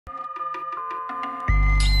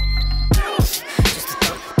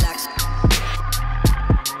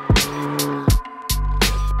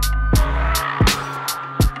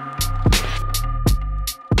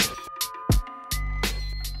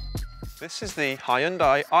This is the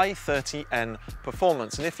Hyundai i30N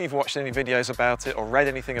Performance, and if you've watched any videos about it or read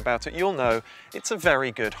anything about it, you'll know it's a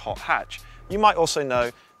very good hot hatch. You might also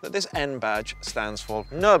know that this N badge stands for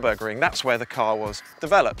Nurburgring. That's where the car was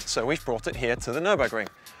developed, so we've brought it here to the Nurburgring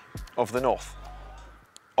of the north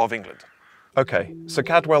of England. Okay, so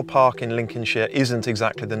Cadwell Park in Lincolnshire isn't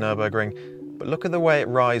exactly the Nurburgring, but look at the way it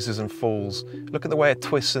rises and falls. Look at the way it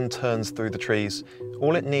twists and turns through the trees.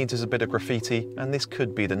 All it needs is a bit of graffiti, and this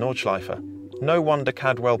could be the Nordschleife. No wonder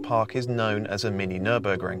Cadwell Park is known as a mini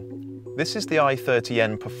Nurburgring. This is the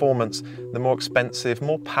i30N Performance, the more expensive,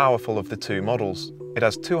 more powerful of the two models. It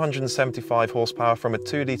has 275 horsepower from a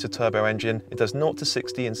 2-litre turbo engine. It does 0 to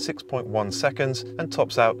 60 in 6.1 seconds and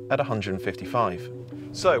tops out at 155.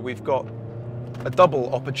 So we've got a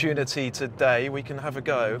double opportunity today. We can have a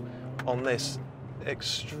go on this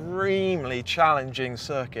extremely challenging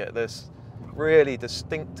circuit, this really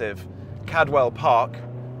distinctive Cadwell Park,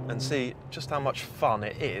 and see just how much fun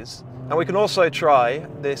it is. And we can also try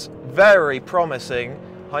this very promising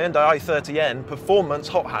Hyundai i30N Performance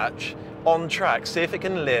hot hatch on track, see if it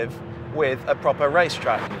can live with a proper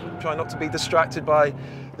racetrack. Try not to be distracted by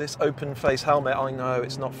this open face helmet. I know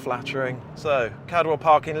it's not flattering. So, Cadwell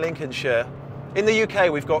Park in Lincolnshire. In the UK,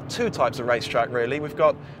 we've got two types of racetrack really. We've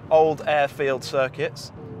got old airfield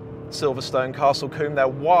circuits, Silverstone, Castle Combe. They're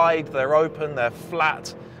wide, they're open, they're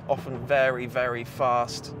flat, often very, very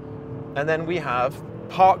fast. And then we have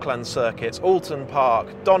parkland circuits, Alton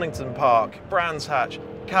Park, Donington Park, Brands Hatch,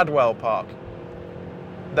 Cadwell Park.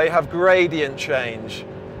 They have gradient change.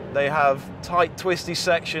 They have tight, twisty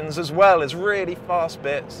sections as well as really fast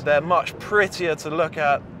bits. They're much prettier to look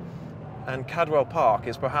at. And Cadwell Park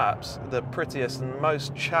is perhaps the prettiest and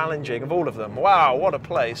most challenging of all of them. Wow, what a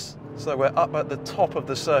place. So we're up at the top of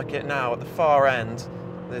the circuit now at the far end.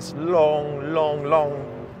 This long, long,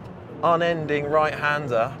 long, unending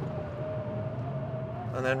right-hander.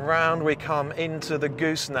 And then round we come into the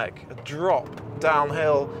gooseneck, a drop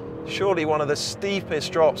downhill, surely one of the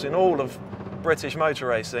steepest drops in all of British motor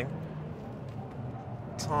racing.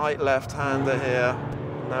 Tight left-hander here.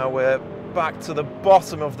 Now we're back to the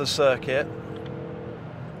bottom of the circuit,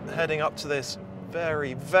 heading up to this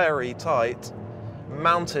very, very tight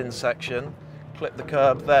mountain section. Clip the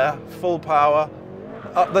curb there, full power,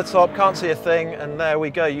 up the top, can't see a thing, and there we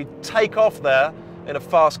go. You take off there in a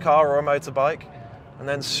fast car or a motorbike, and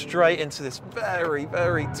then straight into this very,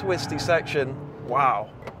 very twisty section. Wow,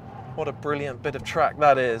 what a brilliant bit of track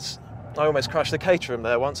that is. I almost crashed the Caterham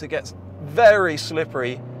there once. It gets very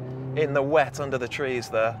slippery in the wet under the trees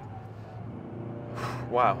there.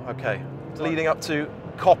 Wow, okay. Leading up to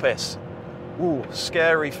Coppice. Ooh,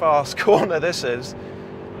 scary fast corner this is.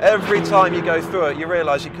 Every time you go through it, you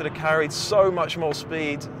realise you could have carried so much more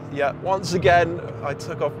speed. Yet once again, I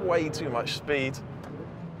took off way too much speed.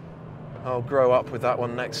 I'll grow up with that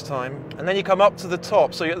one next time. And then you come up to the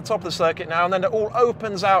top. So you're at the top of the circuit now, and then it all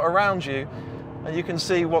opens out around you, and you can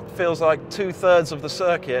see what feels like 2/3 of the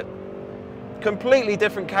circuit. Completely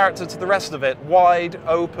different character to the rest of it. Wide,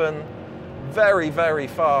 open, very, very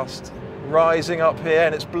fast, rising up here,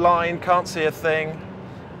 and it's blind, can't see a thing,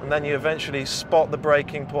 and then you eventually spot the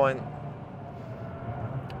braking point,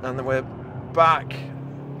 and then we're back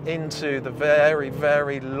into the very,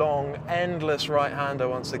 very long, endless right-hander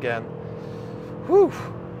once again. Whew,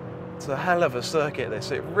 it's a hell of a circuit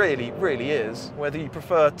this, it really, really is. Whether you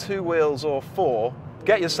prefer 2 wheels or 4,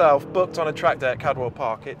 get yourself booked on a track day at Cadwell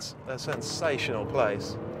Park. It's a sensational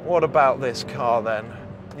place. What about this car then?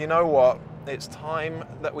 You know what? It's time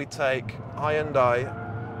that we take Hyundai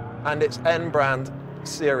and its N brand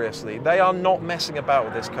seriously. They are not messing about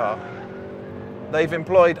with this car. They've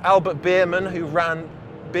employed Albert Biermann, who ran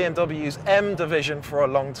BMW's M division for a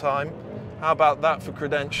long time. How about that for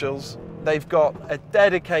credentials? They've got a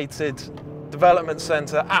dedicated development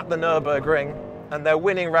centre at the Nurburgring, and they're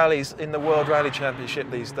winning rallies in the World Rally Championship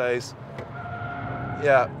these days.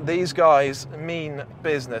 Yeah, these guys mean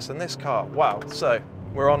business, and this car, wow. So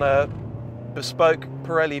we're on a bespoke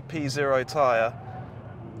Pirelli P0 tyre.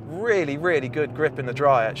 Really, really good grip in the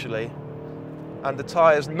dry actually. And the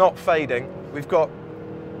tyre's not fading. We've got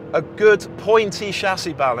a good pointy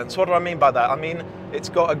chassis balance. What do I mean by that? I mean, it's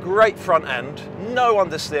got a great front end, no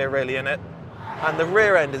understeer really in it, and the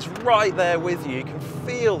rear end is right there with you. You can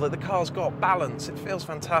feel that the car's got balance. It feels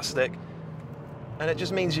fantastic. And it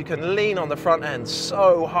just means you can lean on the front end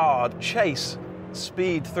so hard, chase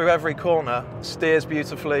speed through every corner, steers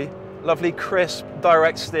beautifully. Lovely, crisp,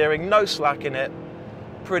 direct steering, no slack in it.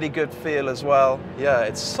 Pretty good feel as well. Yeah,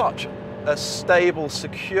 it's such a stable,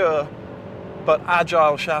 secure, but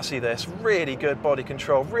agile chassis this. Really good body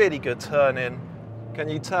control, really good turn in. Can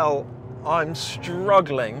you tell I'm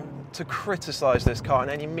struggling to criticise this car in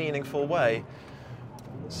any meaningful way.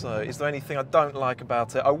 So, is there anything I don't like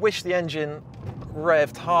about it? I wish the engine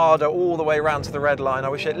revved harder all the way around to the red line. I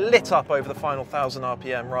wish it lit up over the final 1000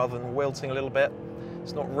 RPM rather than wilting a little bit.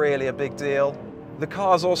 It's not really a big deal. The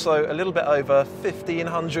car's also a little bit over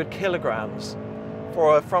 1,500 kilograms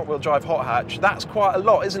for a front-wheel drive hot hatch. That's quite a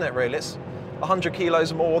lot, isn't it, really? It's 100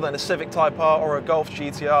 kilos more than a Civic Type R or a Golf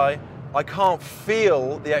GTI. I can't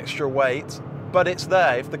feel the extra weight, but it's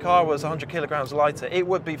there. If the car was 100 kilograms lighter, it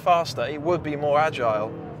would be faster, it would be more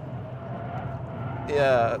agile.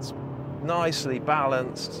 Yeah, it's nicely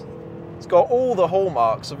balanced. It's got all the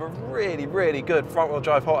hallmarks of a really, really good front-wheel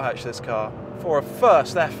drive hot hatch, this car. For a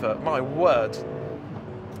first effort, my word.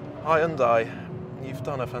 Hyundai, you've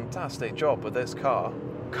done a fantastic job with this car.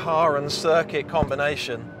 Car and circuit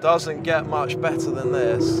combination doesn't get much better than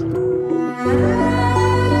this.